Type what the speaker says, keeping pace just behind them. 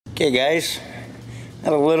Okay guys,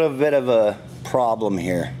 had a little bit of a problem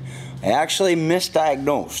here. I actually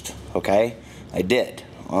misdiagnosed, okay? I did.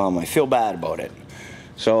 I feel bad about it.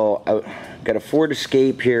 So I got a Ford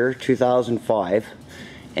Escape here, 2005,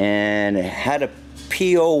 and it had a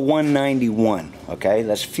PO191, okay?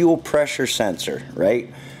 That's fuel pressure sensor,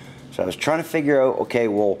 right? So I was trying to figure out, okay,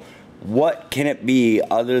 well, what can it be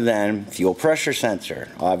other than fuel pressure sensor?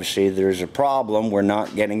 Obviously there's a problem, we're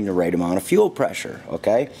not getting the right amount of fuel pressure,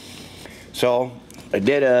 okay? So I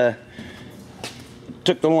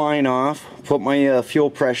took the line off, put my fuel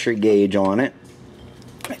pressure gauge on it,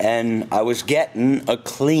 and I was getting a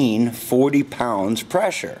clean 40 pounds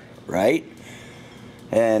pressure, right?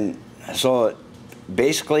 And so it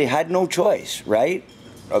basically had no choice, right?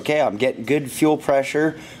 Okay, I'm getting good fuel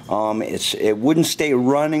pressure. It wouldn't stay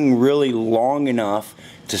running really long enough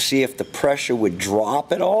to see if the pressure would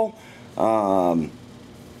drop at all.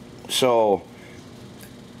 So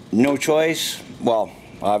no choice. Well,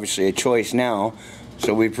 obviously a choice now.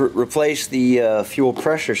 So we replaced the fuel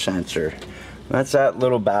pressure sensor. That's that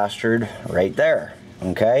little bastard right there.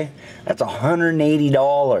 Okay, that's $180.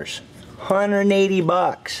 180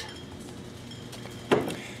 bucks.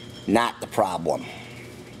 Not the problem.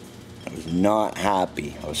 I was not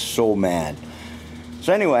happy. I was so mad.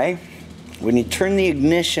 So anyway, when you turn the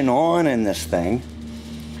ignition on in this thing,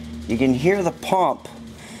 you can hear the pump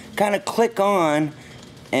kind of click on,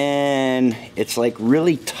 and it's like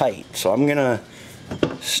really tight. So I'm gonna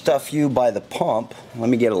stuff you by the pump. Let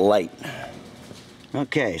me get a light.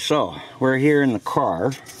 Okay, so we're here in the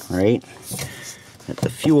car, right, at the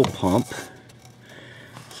fuel pump.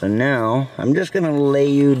 So now I'm just gonna lay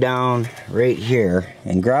you down right here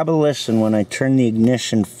and grab a listen when I turn the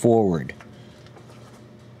ignition forward.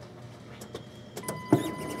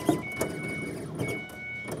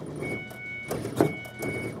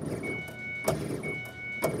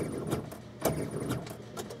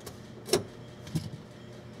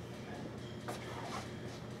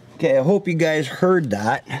 Okay, I hope you guys heard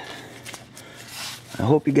that.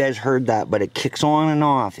 But it kicks on and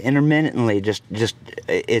off intermittently, just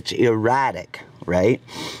it's erratic, right?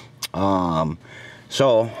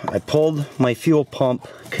 So I pulled my fuel pump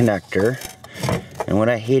connector, and what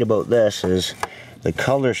I hate about this is the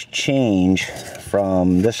colors change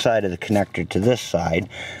from this side of the connector to this side,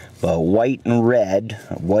 but white and red.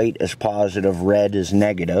 White is positive, red is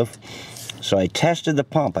negative. So I tested the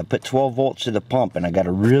pump. I put 12 volts to the pump, and I got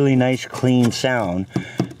a really nice clean sound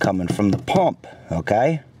coming from the pump,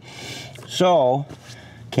 okay? So,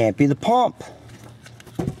 can't be the pump.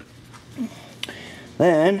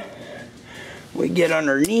 Then, we get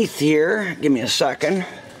underneath here, give me a second,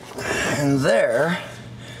 and there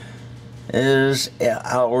is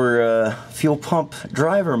our fuel pump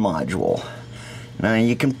driver module. Now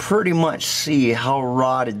you can pretty much see how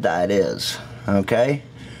rotted that is, okay?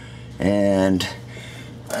 And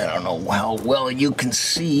I don't know how well you can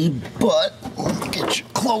see, but let me get you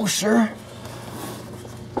closer.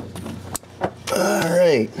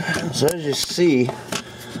 Alright, so as you see,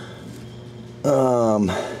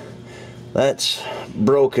 that's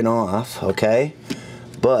broken off, okay?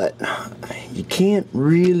 But you can't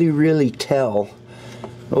really tell.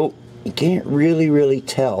 Oh, you can't really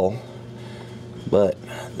tell, but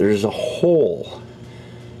there's a hole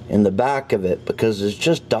in the back of it because it's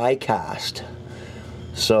just die cast.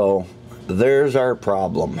 So there's our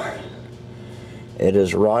problem. It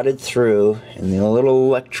is rotted through, and the little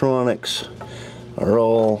electronics are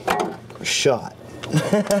all shot.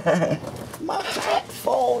 My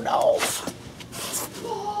headphone off.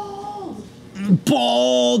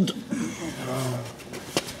 Bald.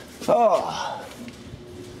 Oh.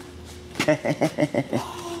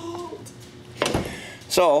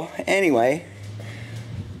 So anyway,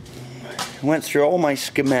 went through all my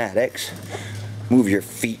schematics. Move your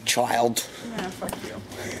feet, child. Yeah, fuck you.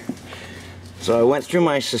 So I went through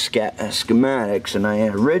my schematics, and I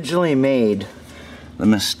originally made the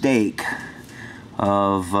mistake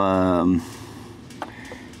of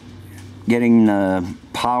getting the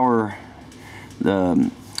power, the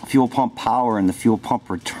fuel pump power and the fuel pump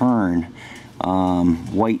return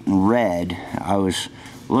white and red. I was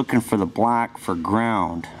looking for the black for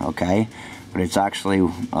ground, okay? But it's actually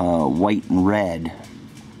white and red.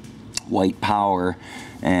 White power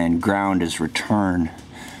and ground is return,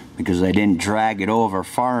 because I didn't drag it over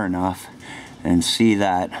far enough and see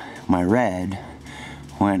that my red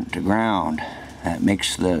went to ground. That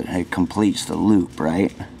makes it completes the loop,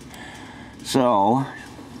 right? So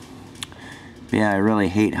yeah, I really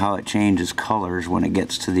hate how it changes colors when it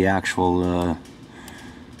gets to the actual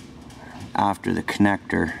after the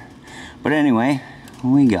connector. But anyway,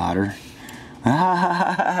 we got her.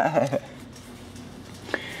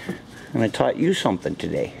 And I taught you something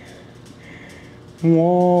today.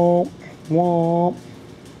 Womp, womp.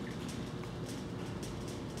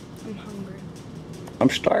 I'm hungry.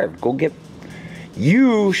 I'm starved. Go get...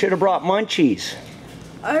 You should have brought munchies.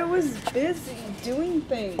 I was busy doing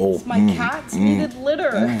things. Oh, My cats needed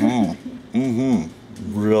litter.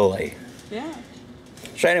 Really? Yeah.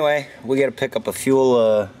 So anyway, we got to pick up a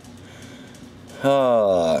fuel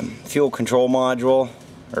control module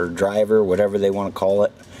or driver, whatever they want to call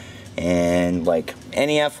it, and like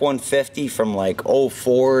any F-150 from like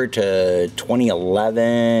 04 to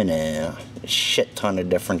 2011, and a shit ton of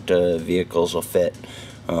different vehicles will fit.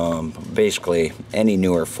 Basically any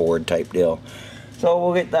newer Ford type deal. So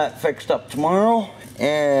we'll get that fixed up tomorrow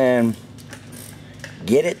and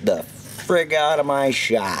get it the frig out of my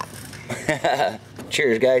shop.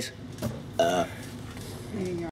 Cheers, guys.